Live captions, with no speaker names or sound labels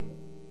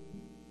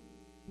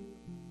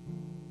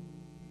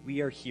we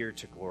are here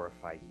to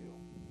glorify you.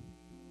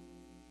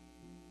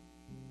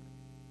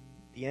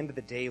 At the end of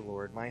the day,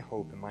 Lord, my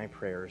hope and my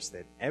prayer is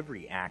that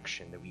every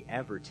action that we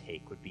ever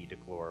take would be to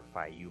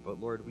glorify you. But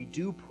Lord, we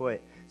do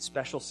put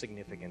special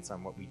significance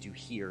on what we do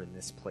here in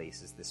this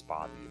place as this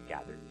body of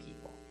gathered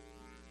people.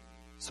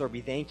 So Lord,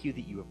 we thank you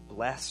that you have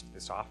blessed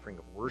this offering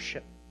of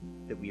worship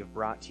that we have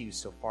brought to you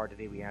so far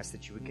today. We ask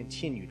that you would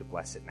continue to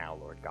bless it now,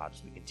 Lord God,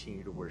 as we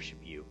continue to worship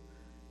you,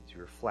 to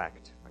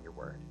reflect on your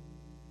word.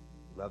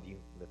 We love you.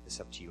 We lift this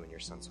up to you in your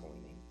Son's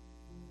holy name.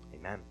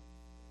 Amen.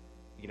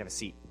 You can have a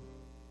seat.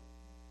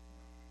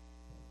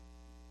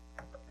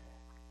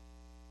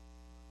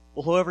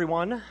 Well, hello,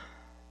 everyone.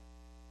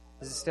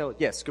 Is it still?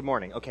 Yes, good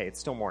morning. Okay, it's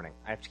still morning.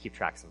 I have to keep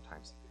track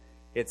sometimes.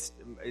 It's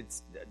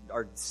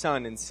our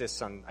son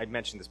insists on, I'd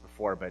mentioned this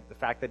before, but the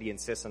fact that he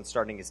insists on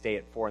starting his day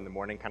at 4 in the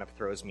morning kind of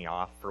throws me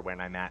off for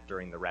when I'm at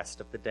during the rest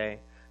of the day.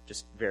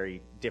 Just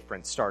very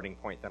different starting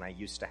point than I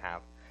used to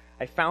have.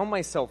 I found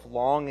myself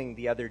longing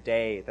the other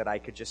day that I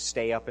could just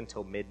stay up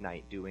until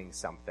midnight doing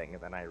something,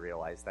 and then I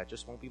realized that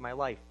just won't be my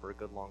life for a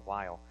good long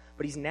while.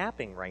 But he's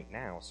napping right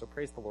now, so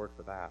praise the Lord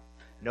for that.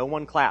 No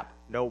one clap.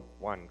 No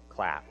one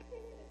clap.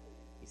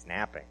 He's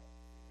napping.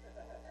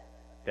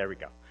 There we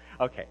go.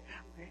 Okay.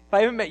 If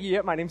I haven't met you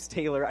yet, my name's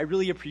Taylor. I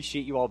really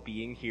appreciate you all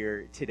being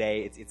here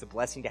today. It's a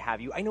blessing to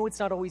have you. I know it's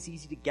not always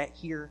easy to get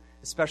here,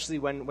 especially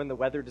when the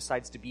weather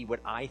decides to be what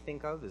I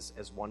think of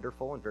as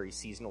wonderful and very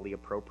seasonally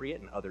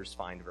appropriate and others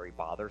find very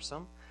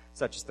bothersome,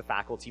 such as the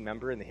faculty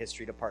member in the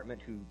history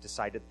department who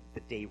decided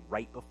the day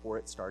right before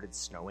it started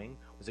snowing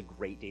was a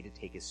great day to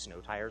take his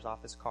snow tires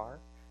off his car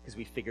because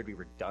we figured we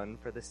were done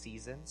for the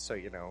season. So,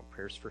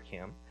 prayers for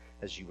him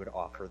as you would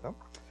offer them.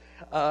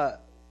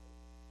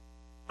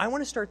 I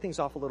want to start things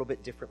off a little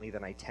bit differently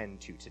than I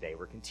tend to today.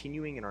 We're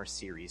continuing in our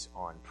series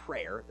on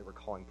prayer that we're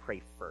calling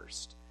Pray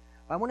First.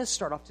 I want to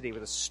start off today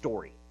with a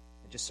story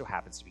that just so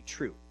happens to be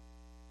true.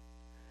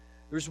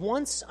 There was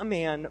once a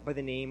man by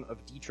the name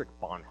of Dietrich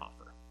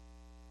Bonhoeffer.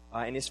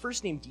 And his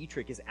first name,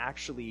 Dietrich, is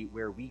actually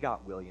where we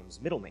got William's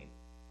middle name.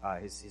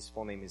 His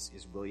full name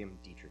is William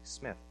Dietrich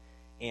Smith.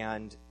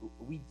 And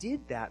we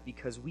did that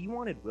because we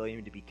wanted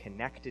William to be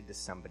connected to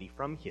somebody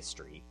from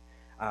history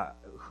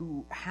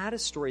who had a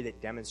story that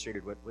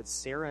demonstrated what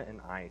Sarah and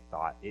I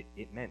thought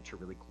it meant to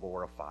really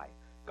glorify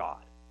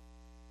God.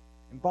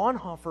 And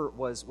Bonhoeffer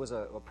was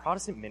a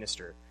Protestant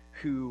minister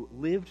who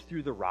lived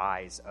through the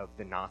rise of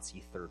the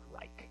Nazi Third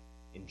Reich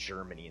in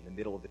Germany in the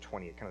middle of the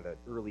 20th, kind of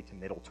the early to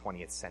middle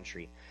 20th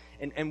century.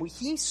 And what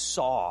he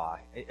saw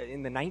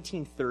in the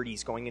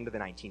 1930s going into the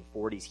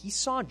 1940s, he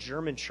saw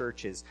German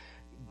churches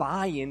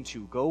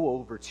go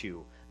over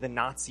to the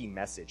Nazi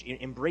message,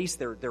 embrace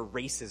their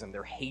racism,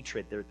 their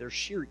hatred, their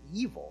sheer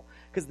evil,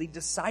 because they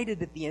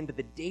decided at the end of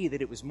the day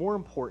that it was more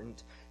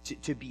important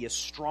to be a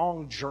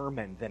strong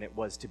German than it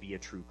was to be a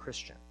true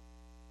Christian.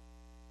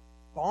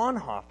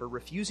 Bonhoeffer,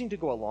 refusing to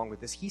go along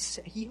with this,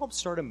 he helped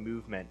start a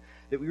movement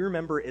that we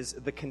remember as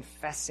the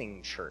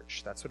Confessing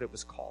Church. That's what it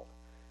was called.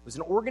 It was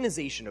an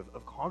organization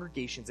of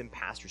congregations and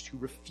pastors who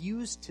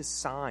refused to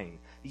sign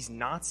these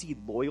Nazi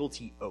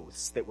loyalty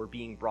oaths that were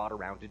being brought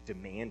around and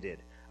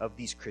demanded of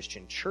these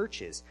Christian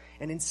churches.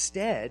 And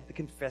instead, the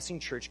Confessing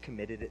Church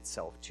committed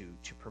itself to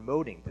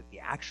promoting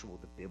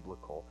the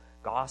biblical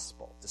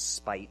gospel,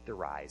 despite the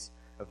rise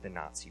of the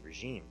Nazi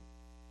regime.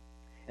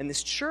 And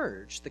this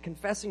church, the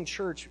Confessing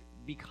Church,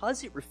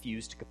 because it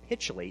refused to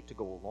capitulate to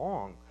go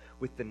along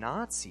with the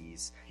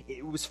Nazis,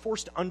 it was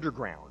forced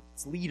underground.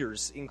 Its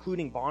leaders,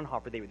 including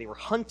Bonhoeffer, they were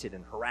hunted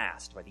and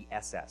harassed by the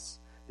SS,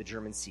 the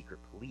German secret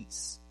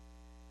police.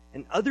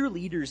 And other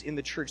leaders in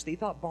the church, they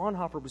thought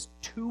Bonhoeffer was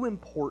too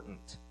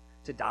important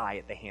to die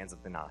at the hands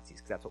of the Nazis,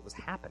 because that's what was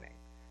happening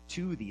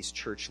to these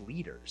church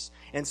leaders.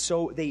 And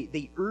so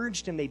they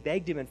urged him, they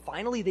begged him, and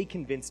finally they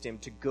convinced him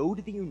to go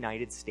to the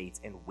United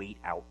States and wait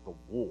out the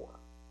war.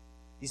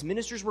 These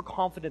ministers were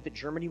confident that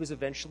Germany was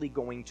eventually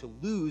going to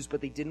lose, but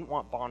they didn't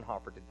want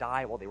Bonhoeffer to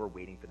die while they were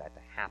waiting for that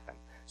to happen.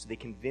 So they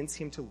convinced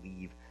him to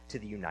leave to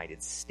the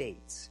United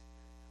States.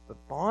 But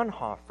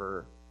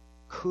Bonhoeffer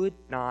could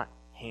not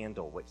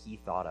handle what he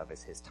thought of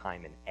as his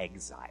time in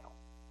exile,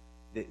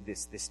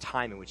 this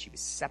time in which he was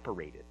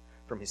separated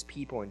from his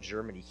people in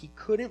Germany. He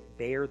couldn't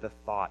bear the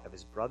thought of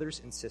his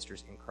brothers and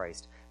sisters in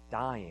Christ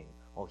dying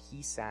while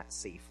he sat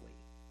safely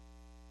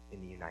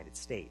in the United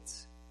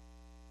States,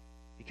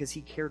 because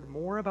he cared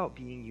more about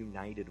being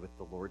united with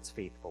the Lord's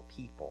faithful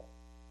people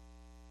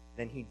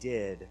than he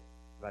did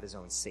about his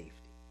own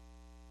safety.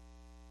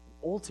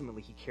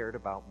 Ultimately, he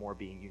cared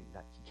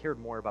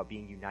more about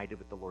being united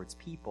with the Lord's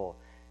people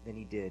than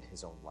he did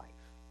his own life.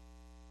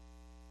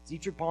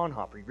 Dietrich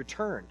Bonhoeffer, he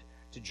returned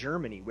to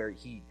Germany, where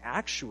he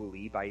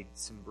actually, by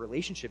some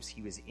relationships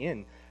he was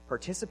in,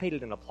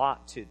 participated in a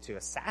plot to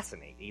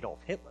assassinate Adolf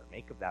Hitler.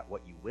 Make of that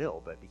what you will,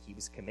 but he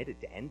was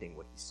committed to ending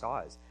what he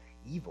saw as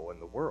evil in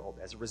the world.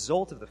 As a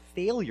result of the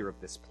failure of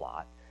this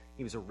plot,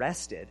 he was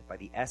arrested by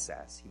the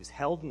SS. He was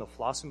held in the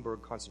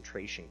Flossenburg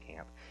concentration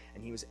camp,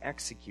 and he was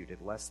executed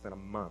less than a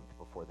month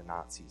before the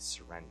Nazis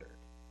surrendered,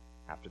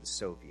 after the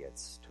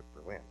Soviets took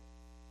Berlin.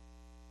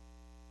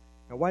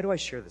 Now, why do I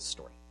share this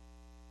story?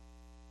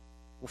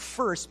 Well,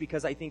 first,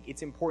 because I think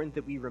it's important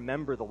that we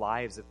remember the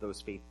lives of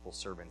those faithful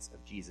servants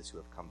of Jesus who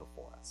have come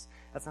before us.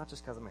 That's not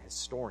just because I'm a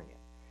historian.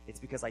 It's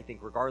because I think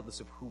regardless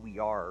of who we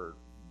are or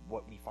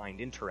what we find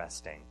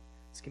interesting,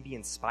 this can be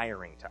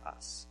inspiring to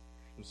us.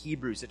 In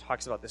Hebrews, it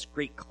talks about this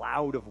great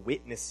cloud of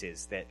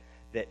witnesses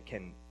that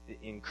can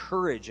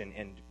encourage and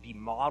be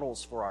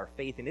models for our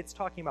faith. And it's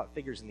talking about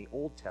figures in the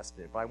Old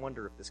Testament, but I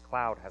wonder if this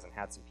cloud hasn't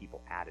had some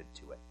people added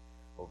to it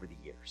over the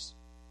years.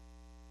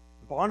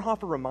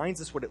 Bonhoeffer reminds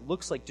us what it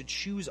looks like to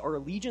choose our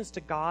allegiance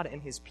to God and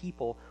his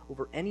people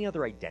over any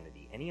other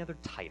identity, any other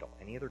title,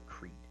 any other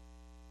creed.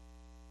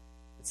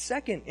 But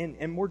second,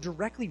 and more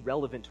directly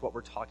relevant to what we're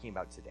talking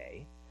about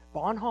today,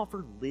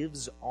 Bonhoeffer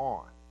lives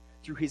on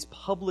through his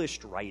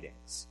published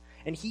writings.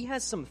 And he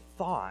has some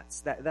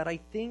thoughts that I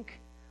think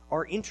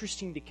are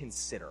interesting to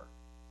consider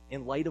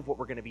in light of what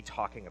we're going to be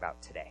talking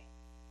about today.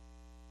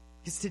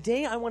 Because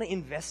today I want to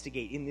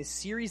investigate in this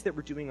series that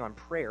we're doing on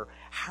prayer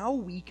how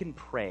we can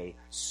pray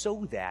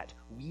so that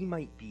we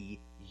might be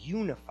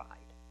unified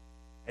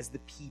as the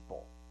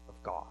people of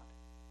God.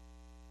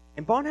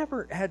 And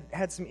Bonhoeffer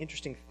had some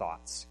interesting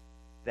thoughts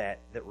that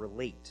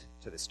relate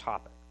to this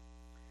topic.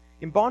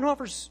 In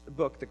Bonhoeffer's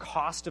book, The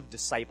Cost of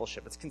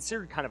Discipleship, it's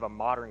considered kind of a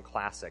modern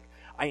classic.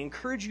 I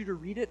encourage you to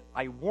read it.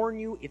 I warn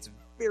you, it's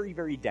very,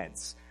 very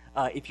dense.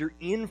 If you're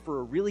in for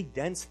a really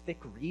dense, thick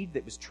read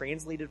that was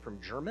translated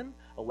from German,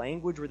 a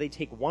language where they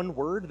take one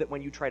word that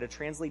when you try to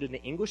translate it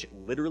into English, it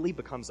literally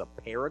becomes a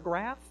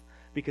paragraph,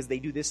 because they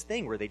do this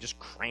thing where they just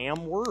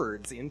cram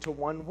words into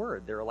one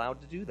word. They're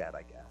allowed to do that,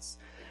 I guess.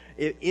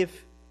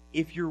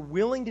 If you're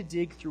willing to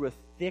dig through a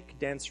thick,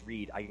 dense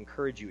read, I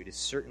encourage you, it is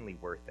certainly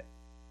worth it.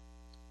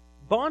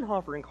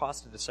 Bonhoeffer, in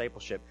Cost of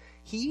Discipleship,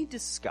 he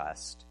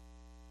discussed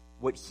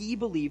what he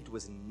believed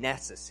was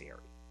necessary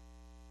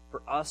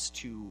for us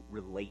to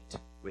relate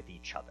with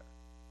each other,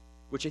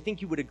 which I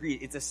think you would agree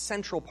it's a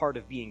central part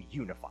of being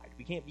unified.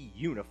 We can't be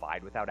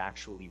unified without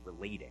actually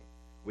relating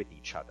with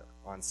each other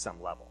on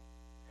some level.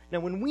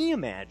 Now, when we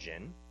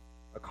imagine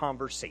a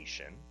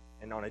conversation,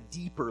 and on a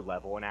deeper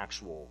level, an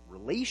actual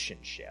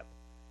relationship,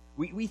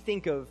 we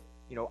think of,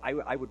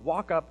 I would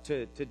walk up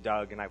to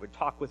Doug, and I would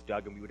talk with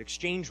Doug, and we would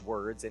exchange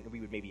words, and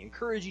we would maybe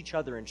encourage each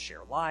other and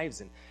share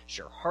lives and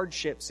share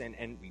hardships,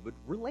 and we would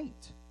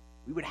relate.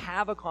 We would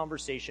have a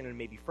conversation, and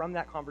maybe from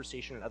that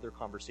conversation and other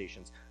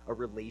conversations, a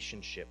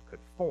relationship could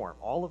form.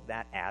 All of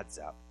that adds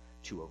up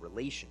to a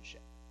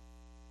relationship.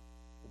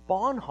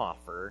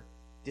 Bonhoeffer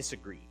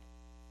disagreed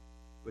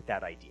with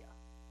that idea.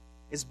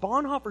 As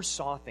Bonhoeffer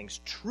saw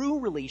things, true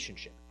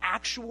relationship,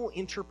 actual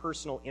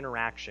interpersonal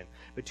interaction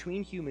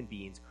between human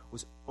beings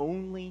was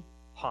only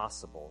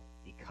possible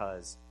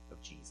because of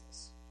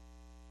Jesus.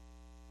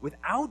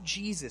 Without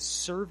Jesus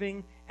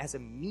serving as a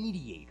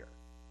mediator,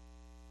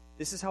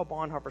 this is how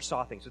Bonhoeffer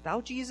saw things.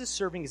 Without Jesus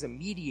serving as a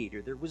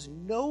mediator, there was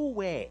no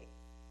way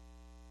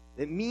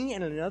that me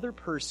and another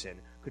person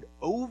could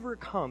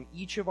overcome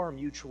each of our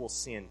mutual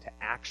sin to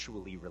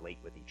actually relate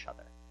with each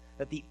other.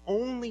 That the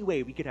only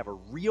way we could have a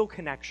real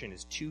connection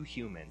as two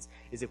humans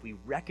is if we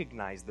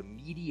recognize the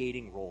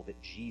mediating role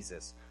that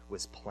Jesus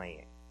was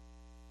playing.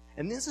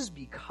 And this is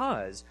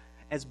because,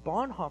 as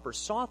Bonhoeffer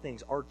saw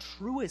things, our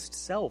truest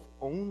self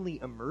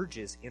only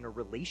emerges in a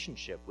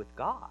relationship with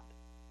God.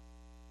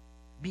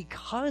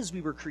 Because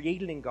we were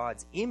created in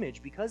God's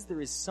image, because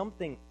there is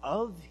something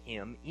of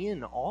him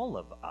in all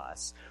of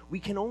us,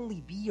 we can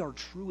only be our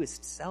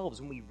truest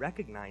selves when we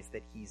recognize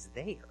that he's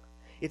there.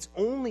 It's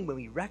only when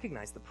we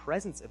recognize the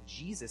presence of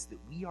Jesus that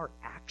we are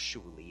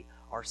actually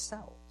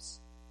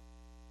ourselves.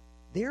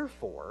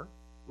 Therefore,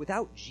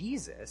 without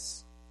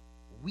Jesus,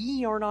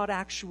 we are not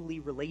actually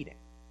relating.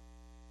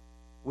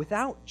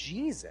 Without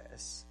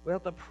Jesus,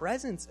 without the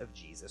presence of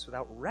Jesus,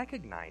 without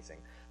recognizing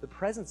the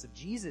presence of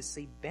Jesus,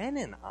 say Ben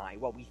and I,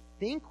 while we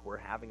think we're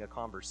having a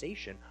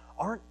conversation,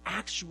 aren't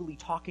actually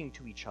talking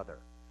to each other.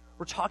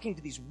 We're talking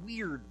to these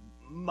weird,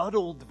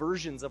 muddled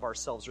versions of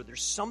ourselves, or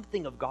there's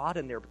something of God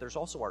in there, but there's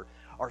also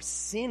our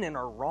sin and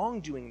our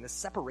wrongdoing and the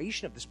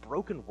separation of this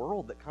broken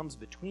world that comes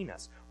between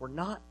us. We're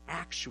not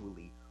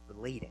actually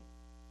relating.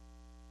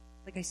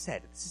 Like I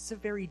said, this is a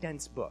very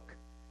dense book.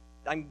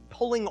 I'm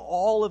pulling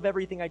all of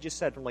everything I just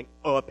said from like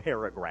a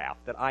paragraph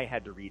that I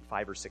had to read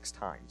 5 or 6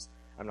 times.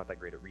 I'm not that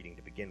great at reading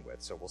to begin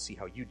with, so we'll see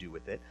how you do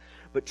with it.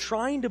 But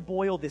trying to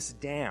boil this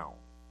down,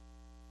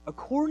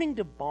 according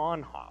to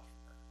Bonhoeffer,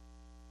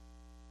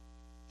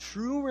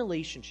 true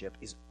relationship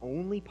is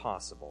only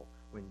possible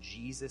when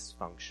Jesus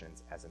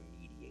functions as a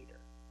mediator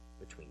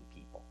between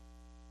people.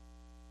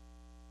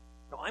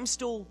 Now, I'm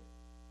still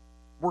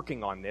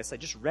working on this. I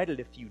just read it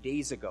a few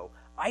days ago.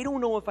 I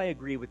don't know if I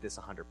agree with this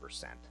 100%,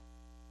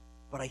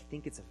 but I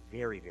think it's a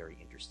very, very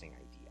interesting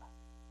idea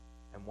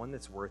and one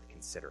that's worth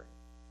considering.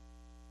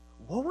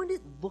 What would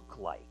it look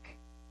like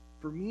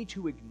for me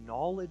to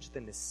acknowledge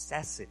the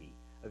necessity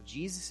of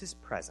Jesus'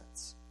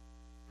 presence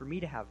for me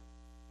to have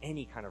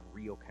any kind of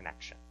real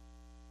connection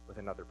with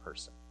another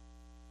person?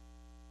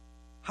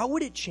 How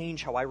would it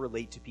change how I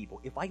relate to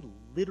people if I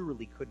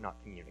literally could not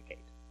communicate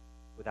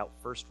without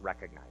first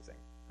recognizing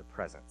the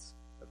presence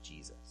of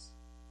Jesus?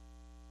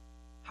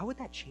 How would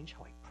that change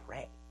how I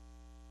pray?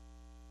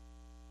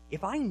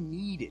 If I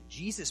needed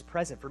Jesus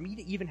present for me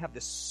to even have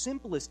the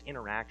simplest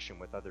interaction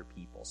with other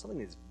people, something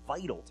that is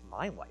vital to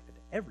my life and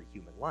to every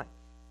human life,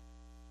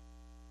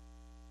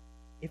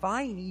 if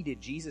I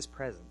needed Jesus'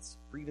 presence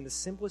for even the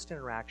simplest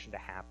interaction to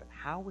happen,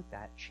 how would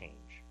that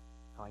change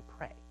how I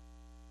pray?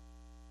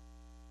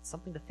 It's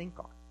something to think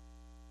on.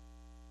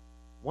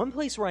 One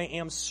place where I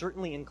am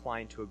certainly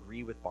inclined to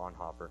agree with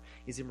Bonhoeffer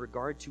is in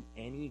regard to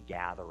any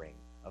gathering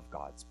of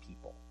God's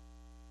people,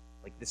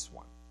 like this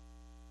one,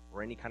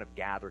 or any kind of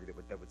gathering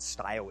that would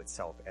style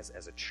itself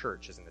as a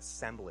church, as an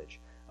assemblage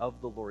of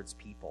the Lord's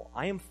people.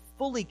 I am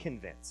fully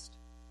convinced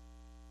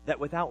that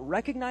without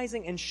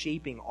recognizing and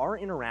shaping our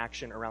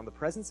interaction around the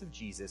presence of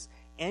Jesus,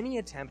 any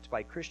attempt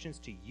by Christians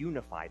to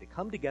unify, to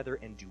come together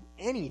and do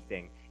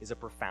anything, is a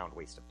profound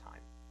waste of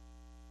time.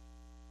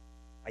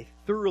 I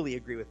thoroughly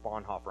agree with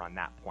Bonhoeffer on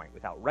that point.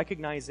 Without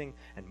recognizing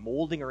and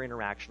molding our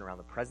interaction around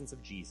the presence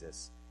of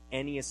Jesus,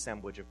 any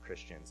assemblage of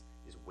Christians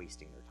is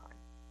wasting their time.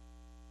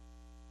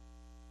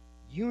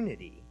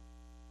 Unity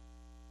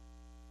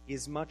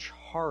is much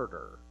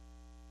harder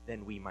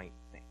than we might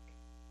think.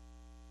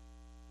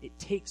 It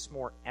takes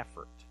more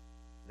effort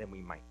than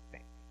we might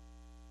think.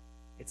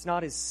 It's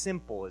not as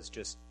simple as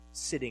just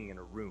sitting in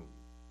a room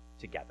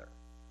together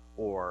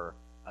or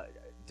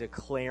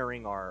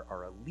declaring our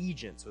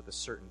allegiance with a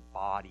certain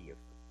body of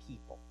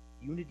people.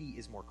 Unity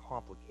is more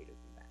complicated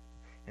than that.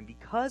 And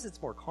because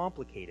it's more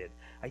complicated,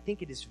 I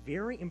think it is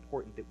very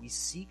important that we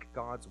seek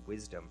God's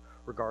wisdom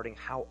regarding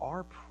how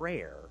our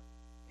prayer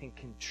can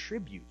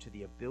contribute to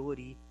the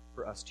ability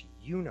for us to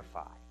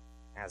unify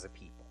as a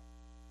people.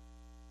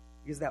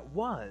 Because that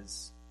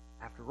was,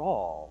 after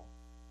all,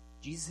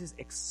 Jesus'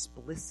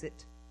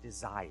 explicit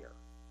desire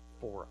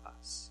for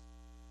us.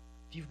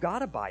 If you've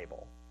got a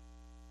Bible,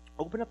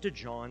 open up to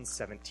John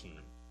 17.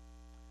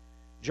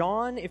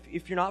 John,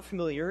 if you're not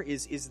familiar,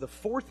 is the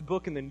fourth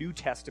book in the New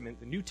Testament.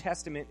 The New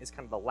Testament is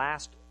kind of the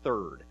last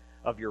third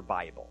of your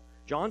Bible.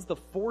 John's the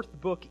fourth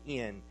book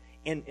in.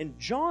 And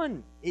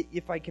John,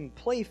 if I can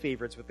play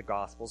favorites with the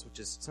Gospels, which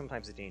is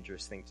sometimes a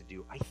dangerous thing to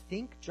do, I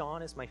think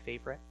John is my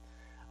favorite.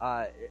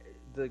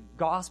 The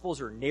Gospels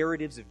are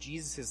narratives of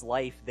Jesus'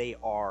 life. They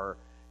are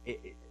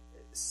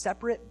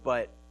separate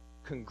but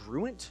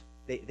congruent.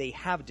 They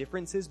have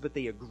differences, but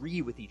they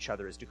agree with each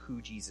other as to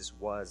who Jesus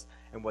was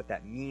and what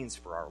that means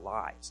for our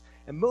lives.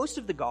 And most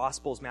of the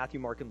Gospels, Matthew,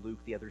 Mark, and Luke,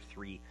 the other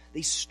three,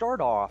 they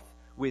start off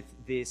with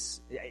this.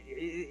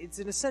 It's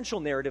an essential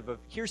narrative of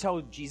here's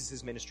how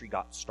Jesus' ministry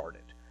got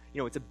started.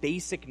 It's a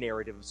basic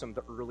narrative of some of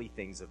the early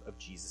things of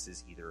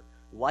Jesus' either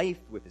life,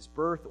 with his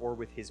birth, or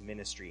with his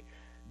ministry.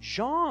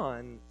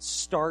 John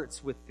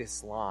starts with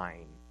this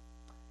line,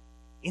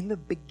 "In the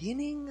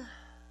beginning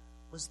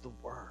was the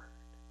Word."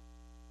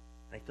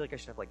 And I feel like I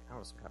should have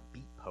some kind of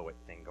beat poet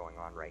thing going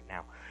on right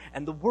now.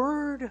 "And the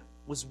Word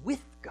was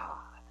with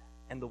God,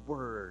 and the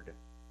Word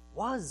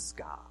was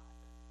God."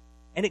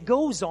 And it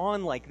goes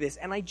on like this,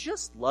 and I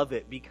just love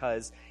it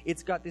because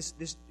it's got this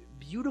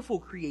beautiful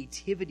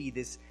creativity,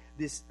 this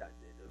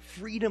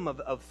freedom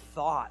of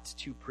thought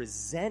to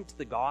present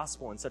the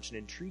gospel in such an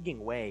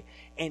intriguing way,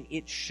 and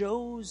it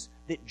shows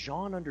that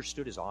John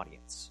understood his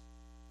audience.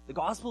 The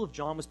Gospel of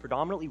John was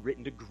predominantly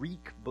written to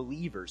Greek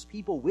believers,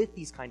 people with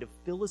these kind of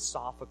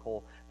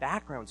philosophical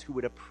backgrounds who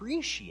would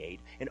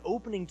appreciate an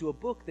opening to a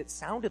book that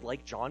sounded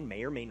like John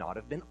may or may not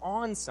have been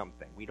on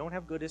something. We don't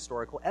have good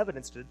historical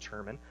evidence to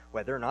determine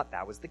whether or not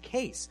that was the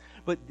case.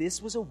 But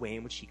this was a way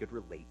in which he could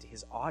relate to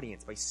his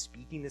audience by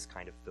speaking this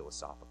kind of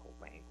philosophical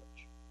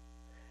language.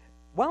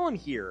 While I'm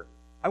here,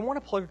 I want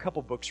to plug a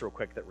couple books real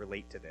quick that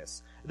relate to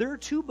this. There are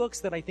two books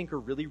that I think are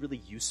really,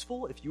 really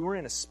useful if you are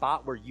in a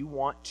spot where you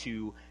want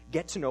to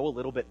get to know a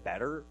little bit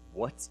better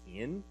what's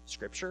in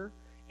Scripture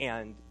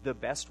and the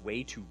best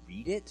way to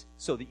read it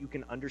so that you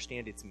can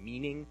understand its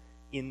meaning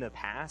in the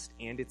past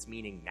and its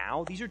meaning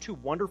now. These are two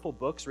wonderful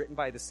books written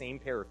by the same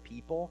pair of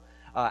people.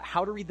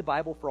 How to Read the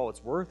Bible for All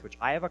It's Worth, which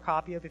I have a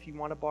copy of if you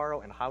want to borrow,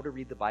 and How to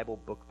Read the Bible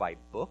Book by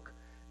Book.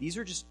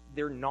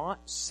 They're not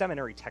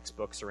seminary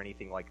textbooks or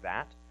anything like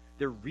that.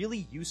 They're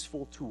really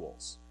useful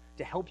tools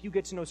to help you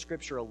get to know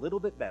Scripture a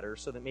little bit better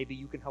so that maybe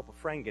you can help a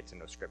friend get to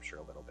know Scripture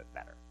a little bit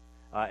better.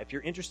 If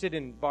you're interested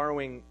in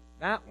borrowing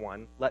that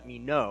one, let me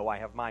know. I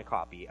have my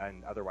copy,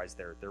 and otherwise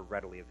they're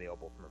readily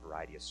available from a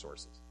variety of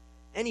sources.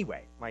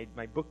 Anyway,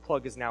 my book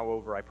plug is now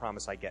over. I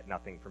promise I get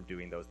nothing from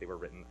doing those. They were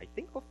written, I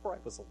think, before I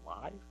was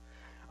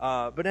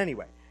alive. But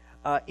anyway,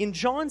 in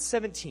John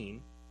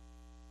 17,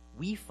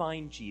 we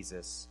find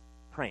Jesus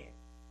praying.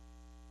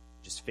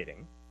 Just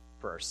fitting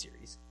for our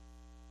series.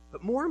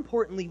 But more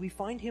importantly, we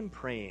find him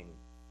praying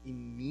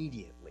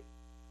immediately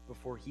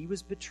before he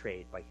was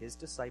betrayed by his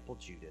disciple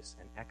Judas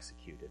and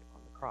executed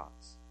on the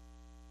cross.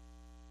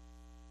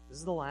 This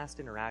is the last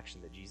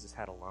interaction that Jesus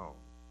had alone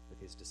with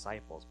his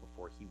disciples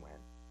before he went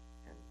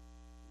and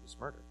was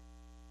murdered.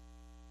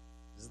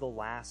 This is the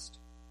last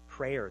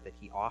prayer that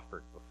he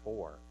offered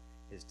before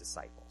his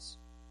disciples.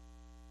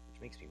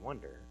 Which makes me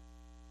wonder,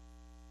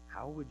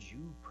 how would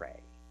you pray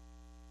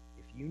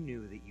if you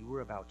knew that you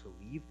were about to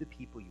leave the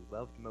people you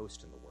loved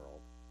most in the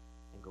world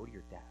and go to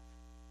your death?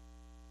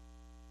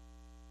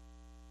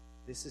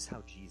 This is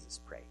how Jesus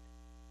prayed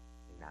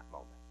in that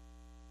moment.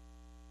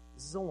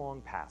 This is a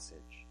long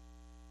passage,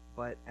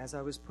 but as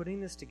I was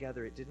putting this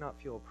together, it did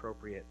not feel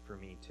appropriate for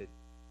me to,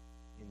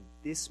 in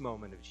this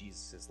moment of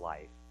Jesus'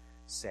 life,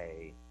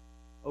 say,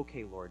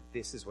 okay, Lord,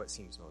 this is what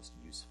seems most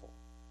useful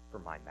for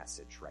my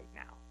message right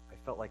now. I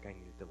felt like I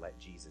needed to let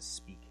Jesus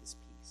speak his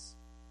piece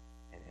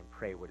and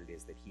pray what it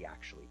is that he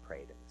actually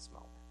prayed in this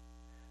moment.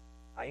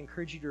 I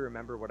encourage you to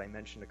remember what I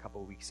mentioned a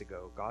couple of weeks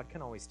ago. God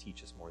can always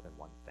teach us more than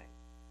one thing.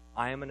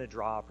 I am going to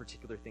draw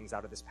particular things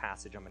out of this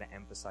passage. I'm going to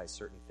emphasize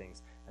certain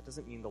things. That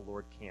doesn't mean the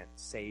Lord can't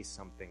say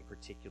something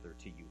particular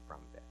to you from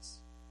this.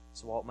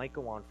 So while it might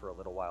go on for a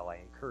little while, I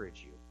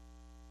encourage you,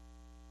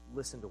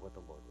 listen to what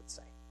the Lord would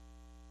say.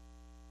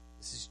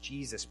 This is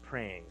Jesus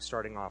praying,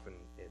 starting off in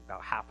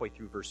about halfway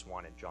through verse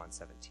 1 in John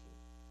 17.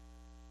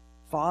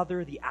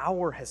 Father, the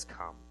hour has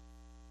come.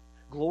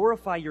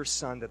 Glorify your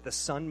Son, that the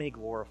Son may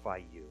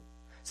glorify you,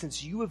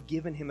 since you have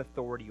given him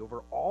authority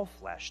over all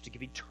flesh to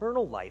give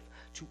eternal life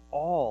to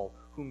all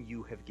whom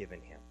you have given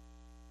him.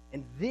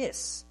 And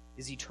this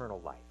is eternal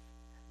life,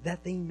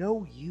 that they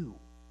know you,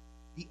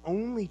 the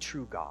only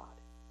true God,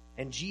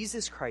 and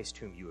Jesus Christ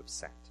whom you have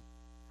sent.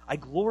 I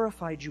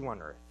glorified you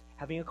on earth,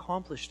 having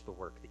accomplished the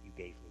work that you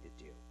gave me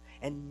to do.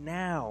 And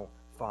now,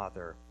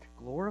 Father,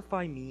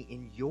 glorify me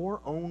in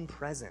your own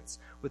presence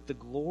with the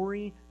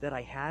glory that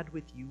I had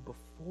with you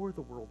before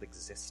the world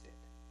existed.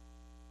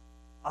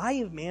 I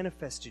have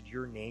manifested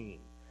your name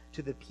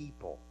to the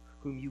people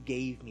whom you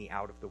gave me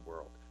out of the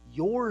world.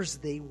 Yours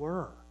they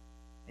were,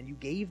 and you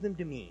gave them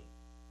to me,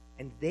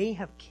 and they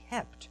have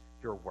kept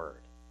your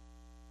word.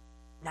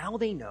 Now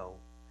they know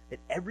that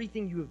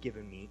everything you have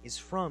given me is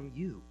from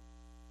you.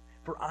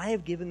 For I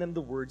have given them the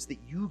words that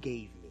you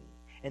gave me,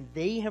 and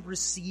they have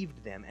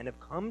received them and have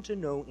come to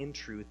know in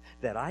truth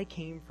that I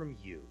came from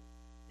you,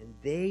 and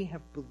they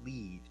have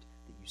believed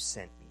that you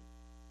sent me.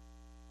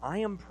 I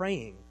am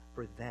praying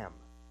for them.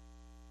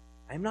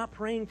 I am not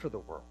praying for the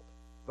world,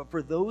 but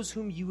for those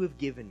whom you have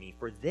given me,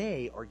 for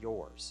they are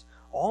yours.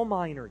 All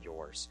mine are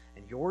yours,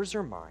 and yours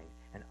are mine,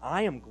 and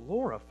I am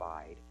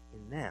glorified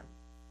in them.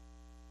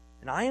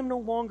 And I am no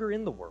longer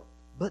in the world,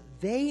 but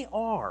they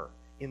are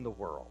in the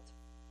world,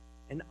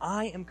 and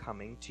I am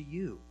coming to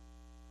you.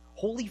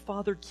 Holy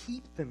Father,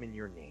 keep them in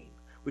your name,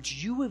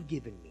 which you have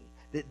given me,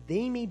 that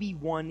they may be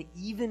one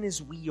even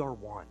as we are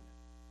one.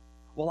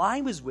 While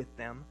I was with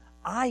them,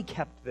 I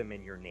kept them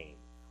in your name,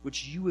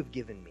 which you have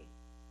given me.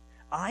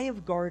 I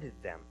have guarded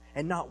them,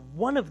 and not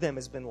one of them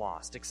has been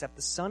lost, except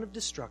the son of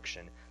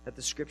destruction, that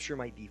the scripture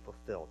might be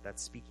fulfilled.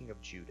 That's speaking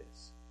of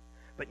Judas.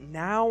 But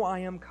now I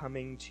am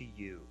coming to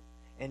you,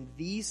 and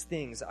these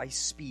things I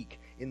speak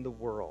in the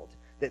world,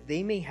 that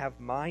they may have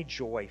my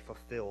joy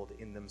fulfilled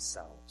in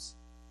themselves.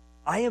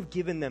 I have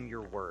given them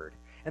your word,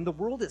 and the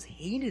world has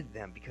hated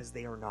them because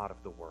they are not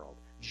of the world,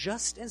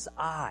 just as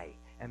I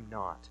am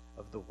not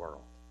of the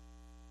world.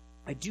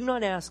 I do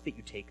not ask that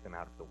you take them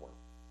out of the world,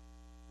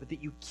 but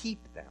that you keep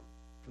them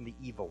from the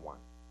evil one.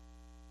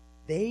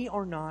 They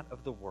are not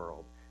of the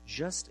world,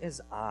 just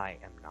as I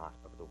am not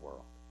of the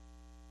world.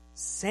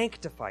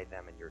 Sanctify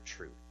them in your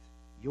truth.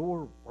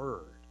 Your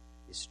word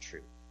is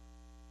truth.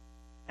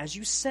 As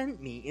you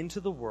sent me into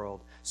the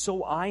world,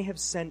 so I have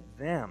sent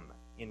them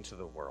into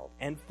the world.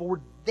 And for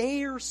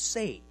their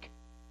sake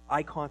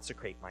I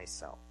consecrate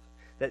myself,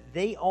 that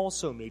they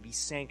also may be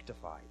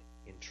sanctified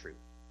in truth.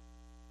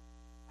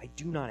 I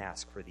do not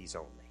ask for these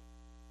only,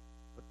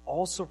 but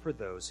also for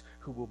those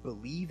who will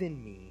believe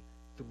in me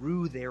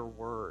through their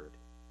word,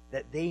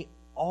 that they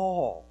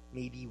all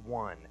may be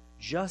one,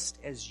 just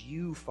as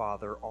you,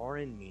 Father, are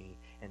in me,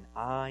 and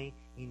I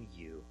in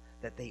you,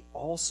 that they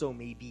also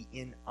may be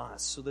in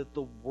us, so that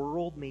the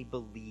world may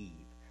believe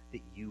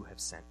that you have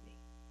sent me.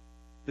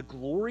 The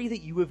glory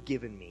that you have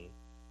given me,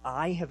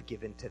 I have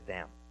given to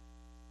them,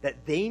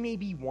 that they may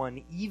be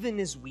one even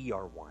as we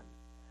are one,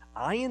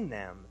 I in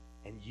them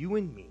and you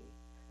in me,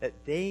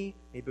 that they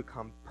may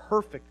become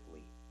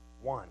perfectly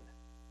one,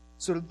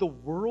 so that the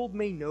world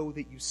may know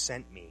that you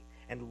sent me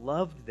and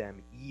loved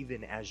them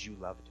even as you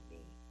loved me.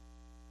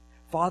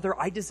 Father,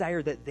 I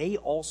desire that they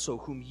also,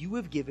 whom you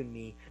have given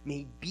me,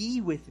 may be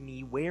with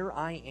me where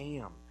I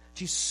am,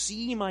 to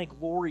see my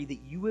glory that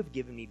you have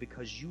given me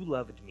because you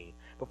loved me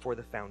before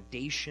the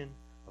foundation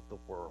of the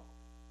world.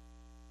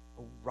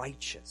 O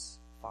righteous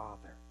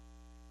Father,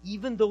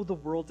 even though the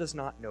world does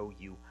not know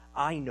you,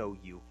 I know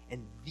you,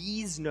 and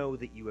these know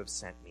that you have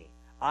sent me.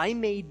 I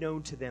made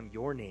known to them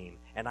your name,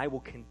 and I will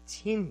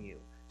continue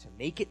to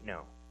make it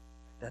known,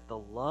 that the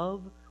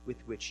love with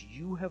which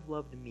you have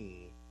loved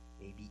me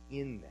may be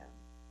in them,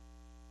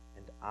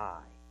 and I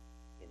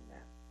in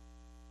them.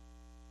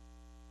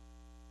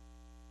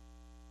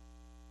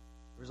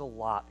 There's a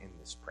lot in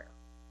this prayer,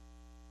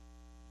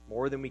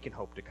 more than we can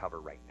hope to cover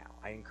right now.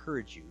 I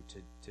encourage you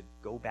to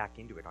go back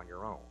into it on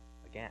your own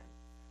again,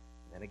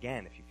 and then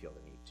again if you feel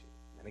the need to,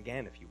 and then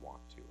again if you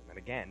want to, and then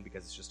again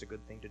because it's just a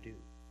good thing to do.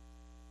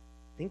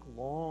 think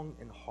long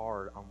and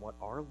hard on what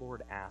our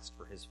Lord asked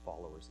for his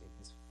followers in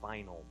his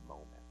final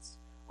moments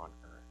on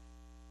earth.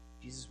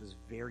 Jesus was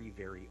very,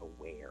 very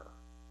aware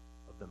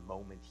of the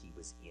moment he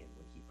was in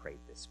when he prayed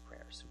this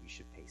prayer, so we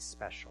should pay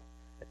special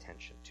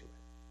attention to it.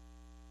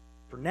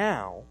 For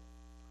now,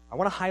 I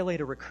want to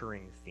highlight a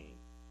recurring theme.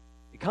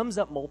 It comes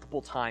up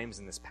multiple times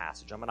in this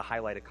passage. I'm going to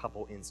highlight a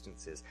couple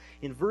instances.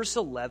 In verse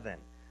 11,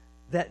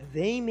 that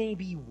they may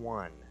be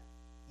one,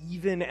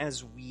 even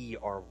as we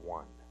are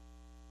one.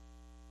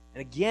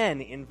 And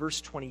again, in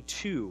verse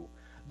 22,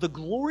 the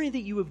glory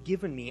that you have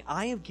given me,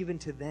 I have given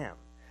to them,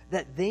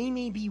 that they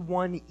may be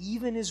one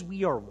even as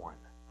we are one,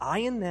 I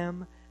and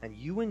them, and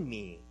you and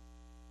me,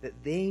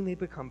 that they may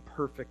become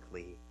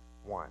perfectly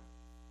one.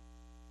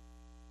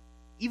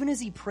 Even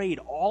as he prayed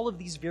all of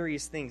these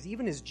various things,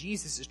 even as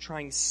Jesus is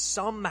trying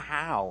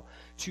somehow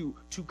to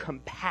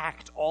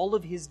compact all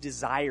of his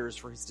desires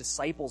for his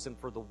disciples and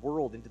for the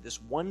world into this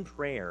one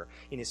prayer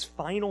in his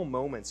final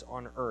moments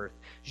on earth,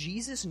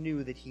 Jesus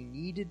knew that he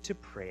needed to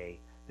pray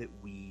that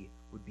we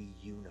would be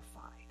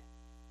unified.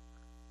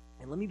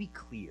 And let me be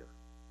clear.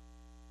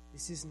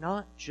 This is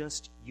not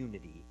just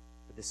unity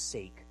for the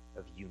sake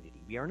of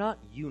unity. We are not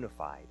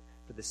unified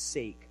for the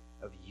sake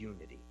of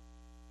unity,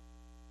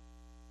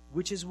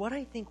 which is what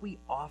I think we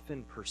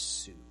often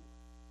pursue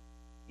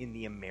in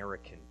the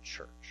American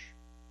church.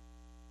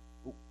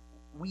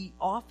 We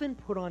often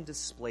put on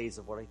displays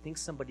of what I think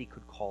somebody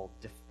could call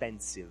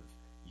defensive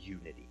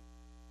unity.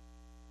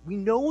 We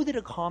know that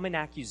a common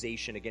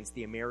accusation against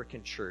the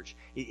American church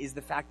is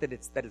the fact that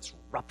it's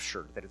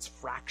ruptured, that it's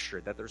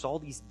fractured, that there's all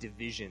these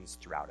divisions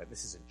throughout it.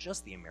 This isn't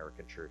just the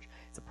American church.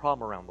 It's a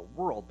problem around the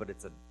world, but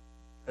it's an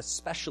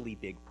especially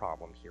big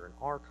problem here in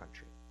our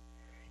country.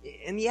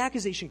 And the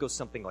accusation goes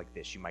something like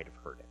this. You might have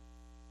heard it.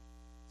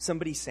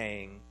 Somebody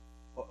saying,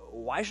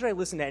 why should I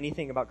listen to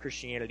anything about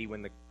Christianity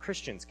when the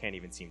Christians can't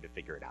even seem to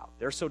figure it out?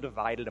 They're so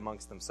divided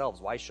amongst themselves.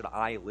 Why should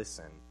I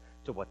listen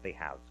to what they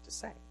have to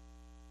say?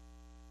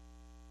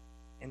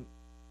 And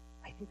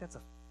I think that's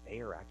a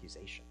fair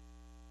accusation.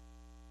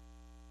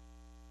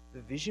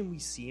 The vision we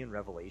see in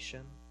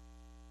Revelation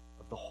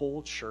of the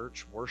whole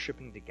church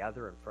worshiping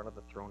together in front of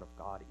the throne of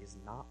God is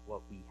not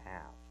what we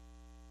have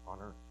on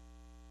earth.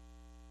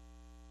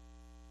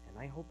 And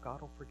I hope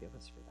God will forgive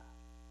us for that.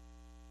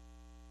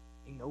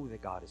 I know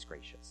that God is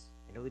gracious.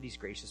 I know that he's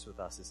gracious with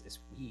us as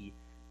we,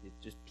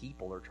 just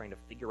people, are trying to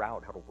figure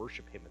out how to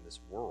worship him in this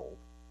world.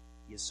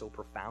 He is so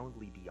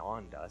profoundly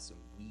beyond us, and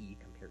we,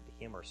 compared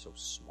to him, are so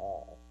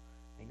small.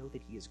 I know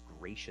that he is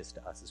gracious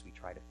to us as we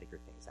try to figure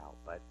things out,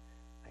 but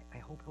I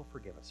hope he'll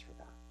forgive us for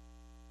that.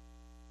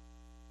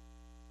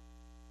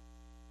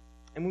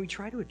 And when we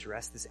try to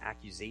address this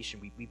accusation,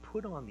 we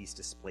put on these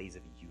displays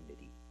of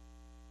unity.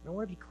 And I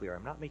want to be clear,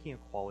 I'm not making a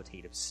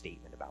qualitative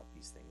statement about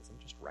these things. I'm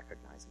just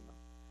recognizing them.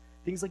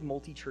 Things like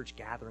multi-church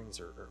gatherings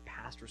or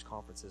pastors'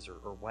 conferences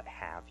or what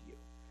have you.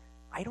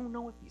 I don't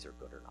know if these are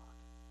good or not.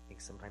 I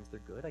think sometimes they're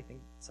good. I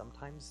think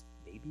sometimes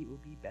maybe it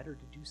would be better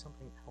to do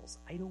something else.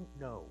 I don't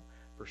know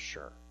for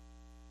sure.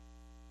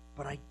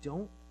 But I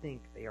don't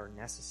think they are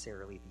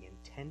necessarily the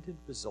intended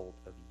result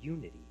of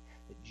unity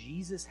that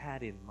Jesus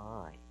had in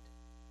mind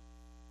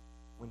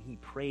when he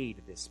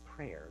prayed this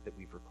prayer that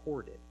we've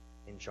recorded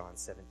in John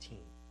 17.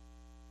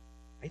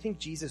 I think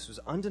Jesus was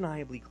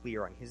undeniably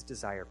clear on his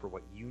desire for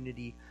what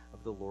unity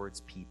of the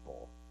Lord's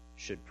people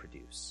should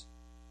produce.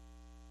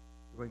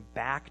 We're going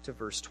back to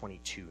verse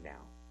 22 now.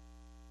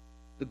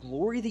 The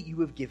glory that you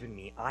have given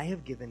me, I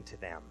have given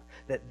to them,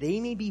 that they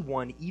may be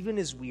one even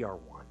as we are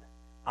one.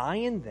 I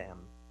and them,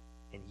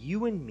 and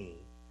you and me,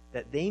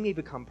 that they may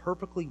become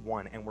perfectly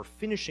one. And we're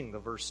finishing the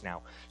verse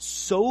now.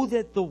 So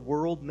that the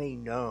world may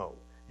know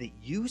that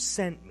you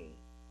sent me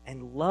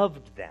and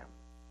loved them,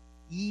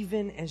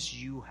 even as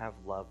you have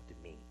loved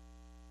me.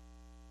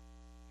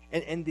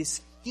 And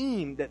this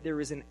theme that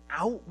there is an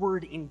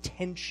outward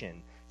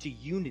intention to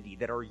unity,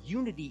 that our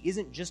unity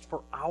isn't just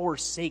for our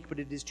sake, but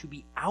it is to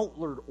be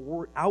outward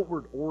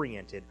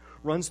oriented,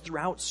 runs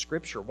throughout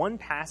Scripture. One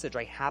passage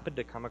I happened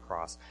to come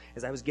across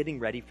as I was getting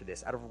ready for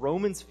this, out of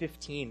Romans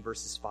 15,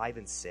 verses 5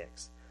 and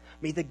 6.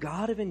 May the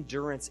God of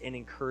endurance and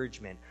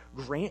encouragement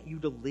grant you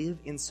to live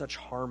in such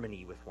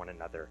harmony with one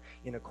another,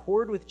 in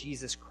accord with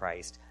Jesus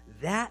Christ,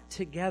 that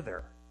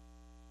together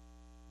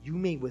you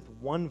may with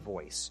one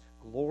voice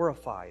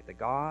glorify the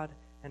God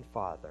and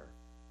Father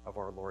of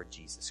our Lord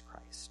Jesus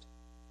Christ.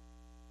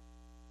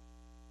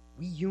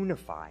 We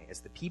unify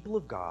as the people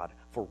of God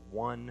for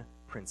one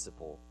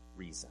principal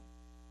reason: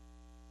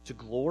 to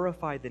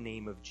glorify the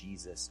name of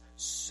Jesus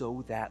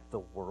so that the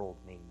world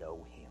may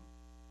know him.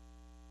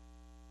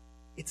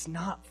 It's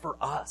not for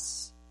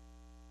us.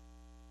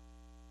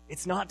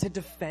 It's not to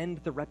defend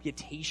the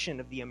reputation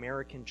of the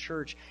American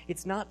church.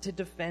 It's not to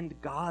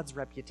defend God's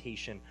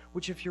reputation,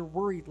 which, if you're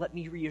worried, let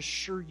me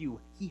reassure you,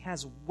 he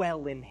has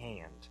well in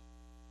hand.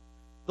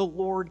 The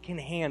Lord can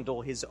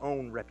handle his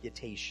own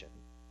reputation.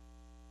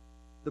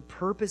 The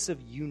purpose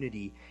of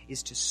unity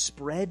is to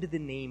spread the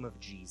name of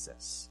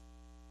Jesus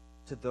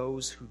to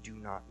those who do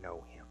not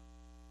know him.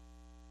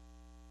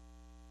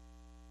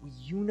 We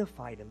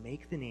unify to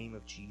make the name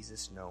of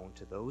Jesus known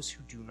to those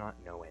who do not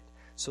know it,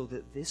 so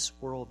that this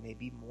world may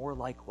be more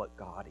like what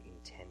God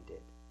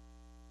intended,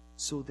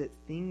 so that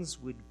things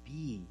would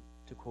be,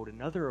 to quote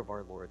another of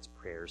our Lord's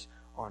prayers,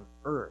 on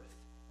earth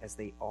as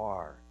they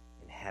are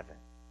in heaven.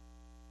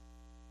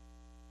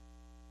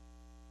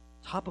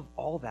 Top of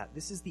all that,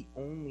 this is the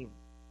only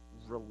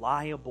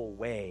reliable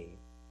way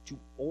to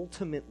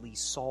ultimately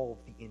solve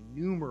the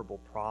innumerable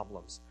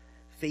problems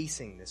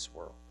facing this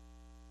world.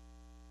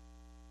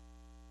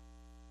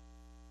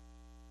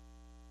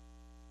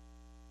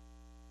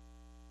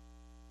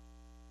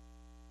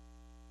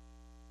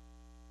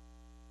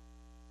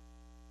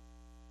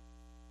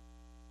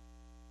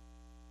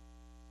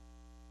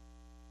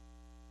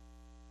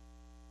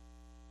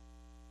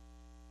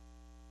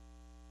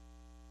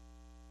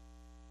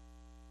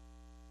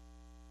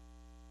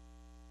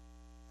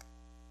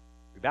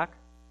 Back?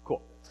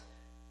 Cool.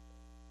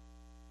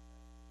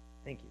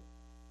 Thank you.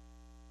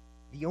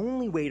 The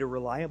only way to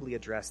reliably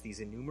address these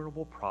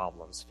innumerable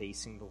problems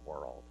facing the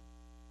world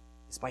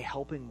is by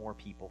helping more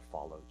people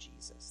follow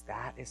Jesus.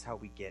 That is how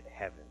we get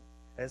heaven.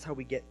 That is how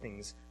we get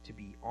things to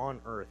be on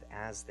earth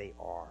as they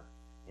are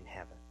in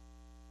heaven.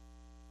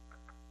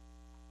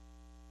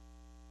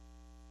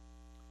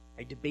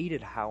 I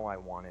debated how I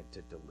wanted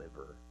to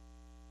deliver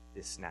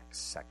this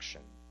next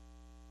section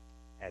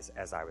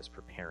as I was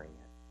preparing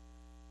it.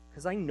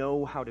 Because I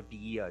know how to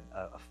be a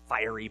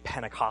fiery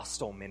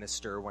Pentecostal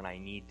minister when I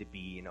need to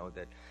be,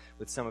 that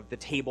with some of the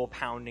table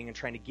pounding and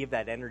trying to give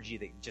that energy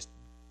that just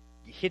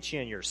hits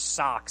you in your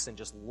socks and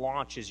just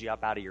launches you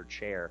up out of your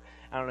chair.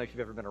 I don't know if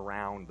you've ever been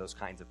around those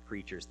kinds of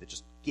preachers that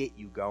just get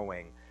you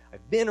going.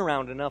 I've been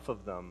around enough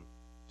of them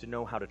to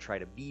know how to try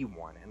to be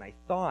one. And I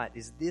thought,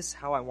 is this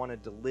how I want to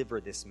deliver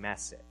this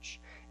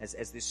message?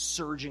 As this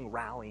surging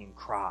rallying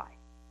cry?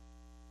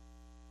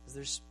 Because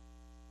there's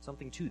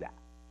something to that.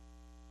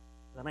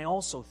 Then I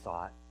also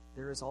thought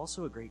there is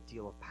also a great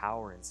deal of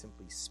power in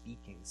simply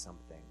speaking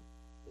something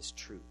as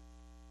truth,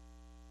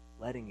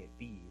 letting it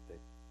be the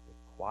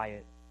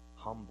quiet,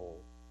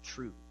 humble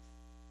truth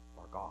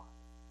of our God.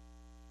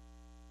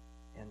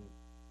 And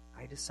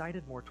I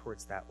decided more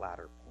towards that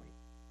latter point.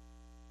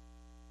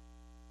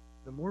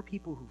 The more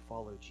people who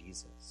follow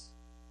Jesus,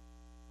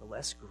 the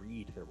less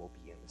greed there will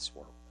be in this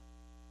world,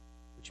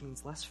 which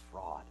means less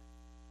fraud,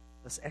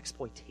 less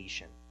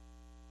exploitation,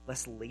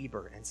 less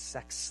labor and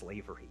sex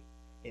slavery.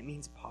 It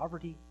means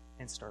poverty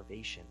and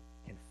starvation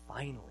can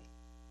finally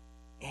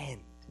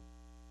end.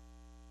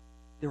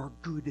 There are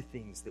good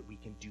things that we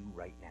can do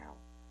right now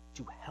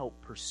to help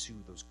pursue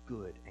those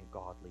good and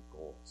godly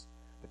goals.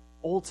 But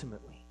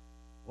ultimately,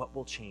 what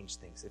will change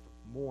things if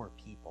more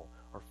people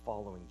are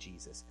following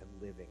Jesus and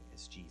living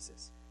as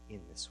Jesus in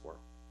this world?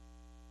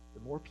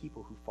 The more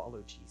people who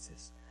follow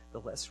Jesus,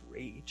 the less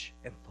rage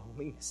and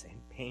loneliness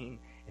and pain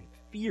and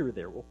fear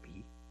there will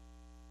be.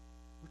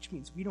 Which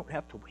means we don't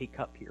have to wake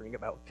up hearing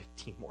about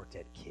 15 more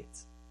dead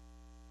kids,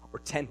 or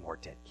 10 more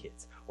dead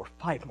kids, or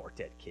 5 more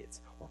dead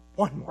kids, or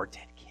 1 more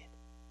dead kid.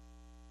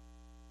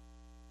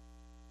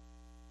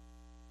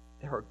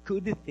 There are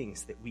good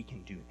things that we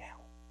can do now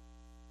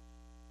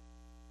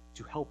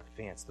to help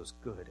advance those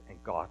good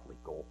and godly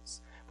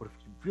goals. But if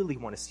we really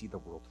want to see the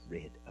world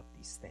rid of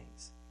these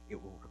things,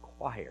 it will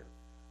require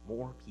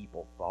more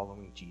people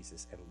following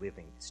Jesus and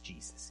living as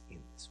Jesus in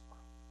this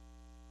world.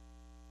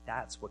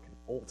 That's what can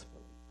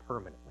ultimately,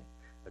 permanently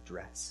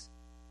address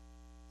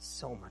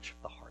so much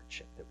of the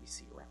hardship that we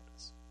see around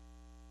us.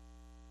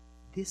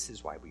 This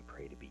is why we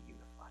pray to be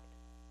unified,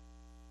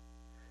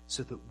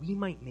 so that we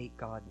might make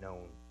God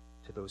known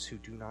to those who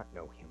do not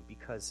know him,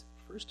 because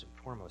first and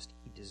foremost,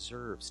 he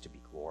deserves to be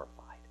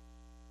glorified.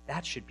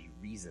 That should be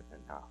reason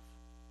enough.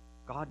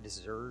 God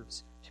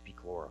deserves to be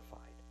glorified.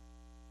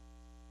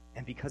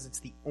 And because it's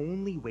the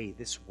only way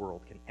this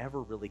world can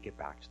ever really get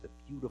back to the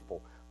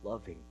beautiful,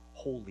 loving,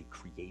 holy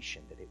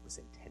creation that it was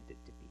intended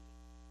to be.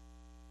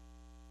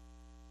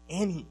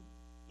 Any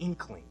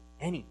inkling,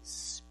 any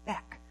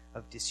speck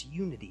of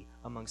disunity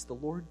amongst the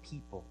Lord's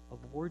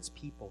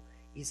people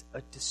is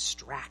a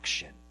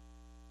distraction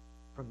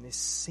from this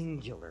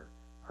singular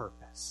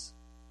purpose.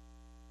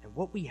 And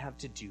what we have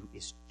to do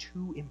is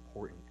too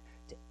important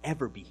to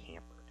ever be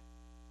hampered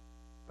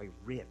by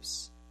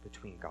rifts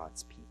between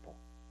God's people.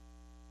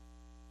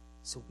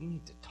 So we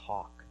need to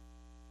talk.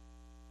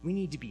 We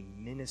need to be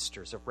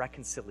ministers of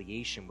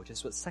reconciliation, which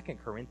is what 2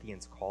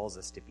 Corinthians calls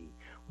us to be.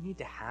 We need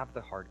to have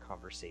the hard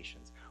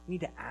conversations. We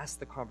need to ask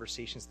the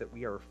conversations that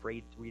we are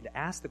afraid. We need to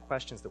ask the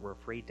questions that we're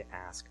afraid to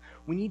ask.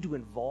 We need to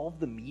involve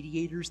the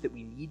mediators that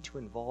we need to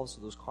involve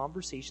so those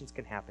conversations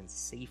can happen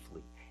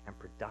safely and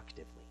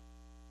productively.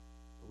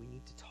 But we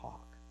need to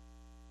talk.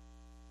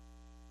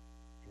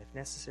 And if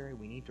necessary,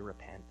 we need to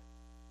repent.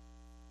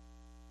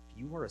 If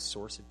you are a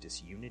source of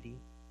disunity,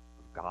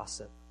 of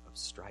gossip, of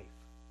strife,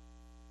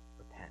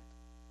 repent.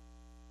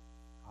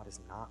 God is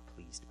not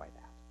pleased by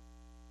that.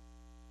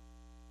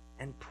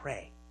 And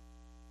pray.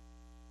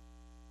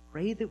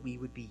 Pray that we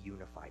would be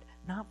unified,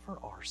 not for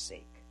our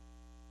sake,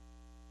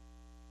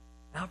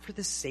 not for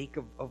the sake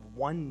of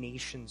one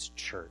nation's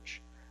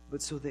church,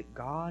 but so that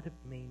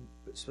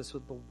so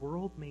the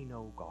world may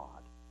know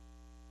God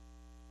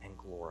and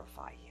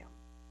glorify him.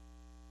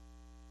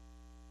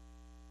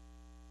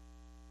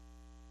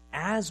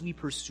 As we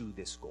pursue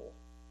this goal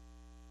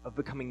of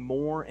becoming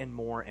more and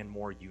more and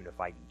more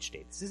unified each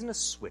day, this isn't a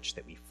switch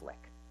that we flick.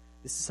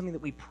 This is something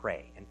that we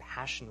pray and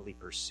passionately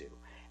pursue.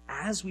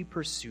 As we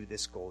pursue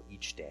this goal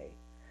each day,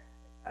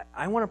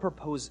 I want to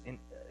propose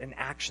an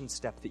action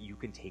step that you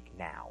can take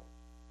now.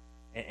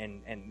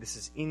 And this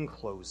is in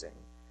closing.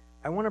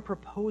 I want to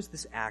propose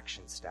this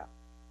action step.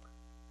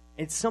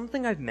 It's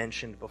something I've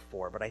mentioned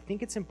before, but I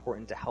think it's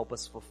important to help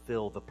us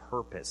fulfill the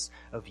purpose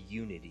of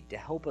unity, to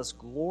help us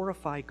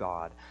glorify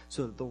God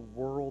so that the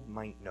world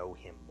might know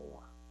him more.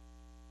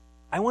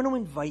 I want to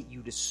invite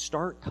you to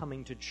start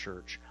coming to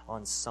church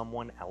on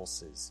someone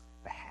else's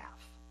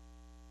behalf.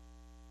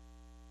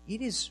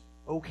 It is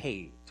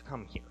okay to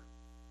come here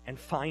and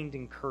find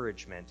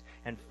encouragement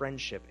and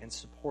friendship and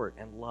support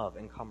and love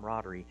and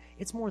camaraderie.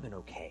 It's more than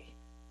okay.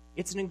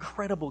 It's an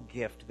incredible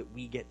gift that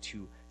we get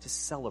to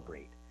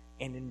celebrate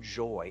and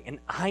enjoy. And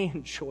I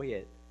enjoy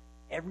it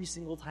every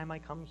single time I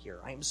come here.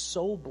 I am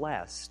so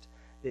blessed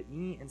that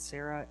me and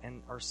Sarah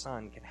and our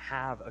son can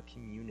have a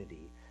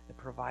community that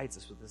provides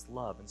us with this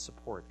love and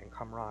support and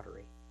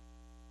camaraderie.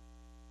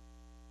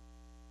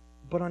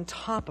 But on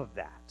top of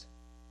that,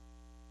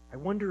 I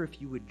wonder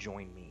if you would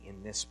join me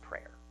in this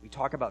prayer. We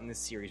talk about in this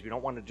series, we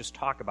don't want to just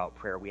talk about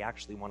prayer, we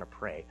actually want to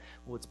pray.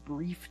 Well, it's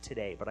brief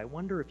today, but I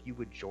wonder if you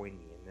would join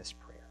me in this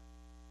prayer.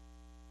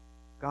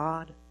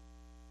 God,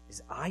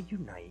 as I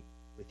unite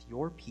with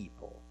your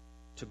people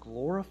to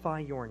glorify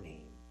your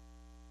name,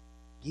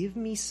 give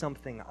me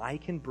something I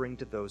can bring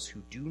to those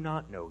who do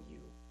not know you,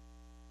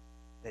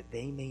 that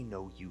they may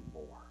know you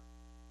more.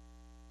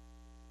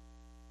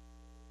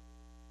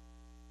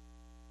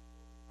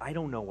 I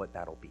don't know what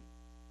that'll be.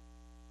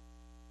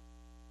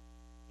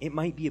 It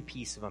might be a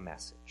piece of a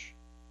message.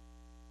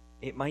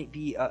 It might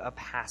be a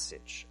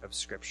passage of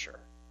Scripture.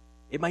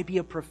 It might be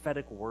a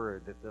prophetic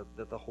word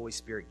that the Holy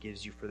Spirit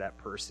gives you for that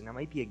person. It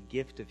might be a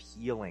gift of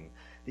healing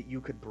that you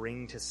could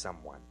bring to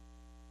someone.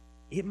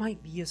 It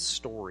might be a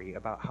story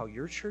about how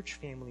your church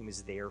family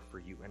was there for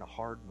you in a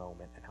hard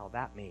moment and how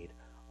that made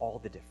all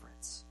the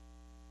difference.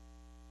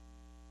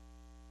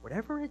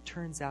 Whatever it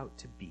turns out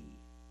to be,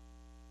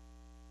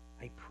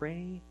 I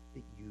pray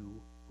that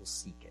you will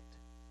seek it,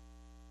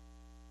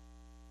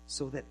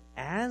 so that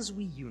as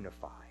we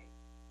unify,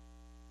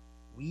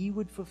 we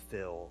would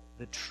fulfill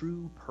the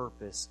true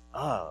purpose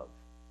of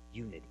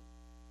unity,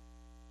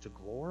 to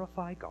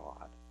glorify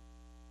God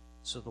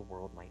so the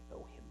world might know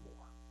him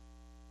more.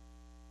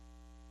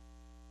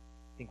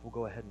 I think we'll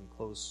go ahead and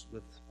close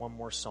with one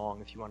more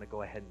song. If you want to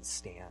go ahead and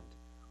stand,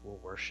 we'll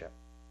worship.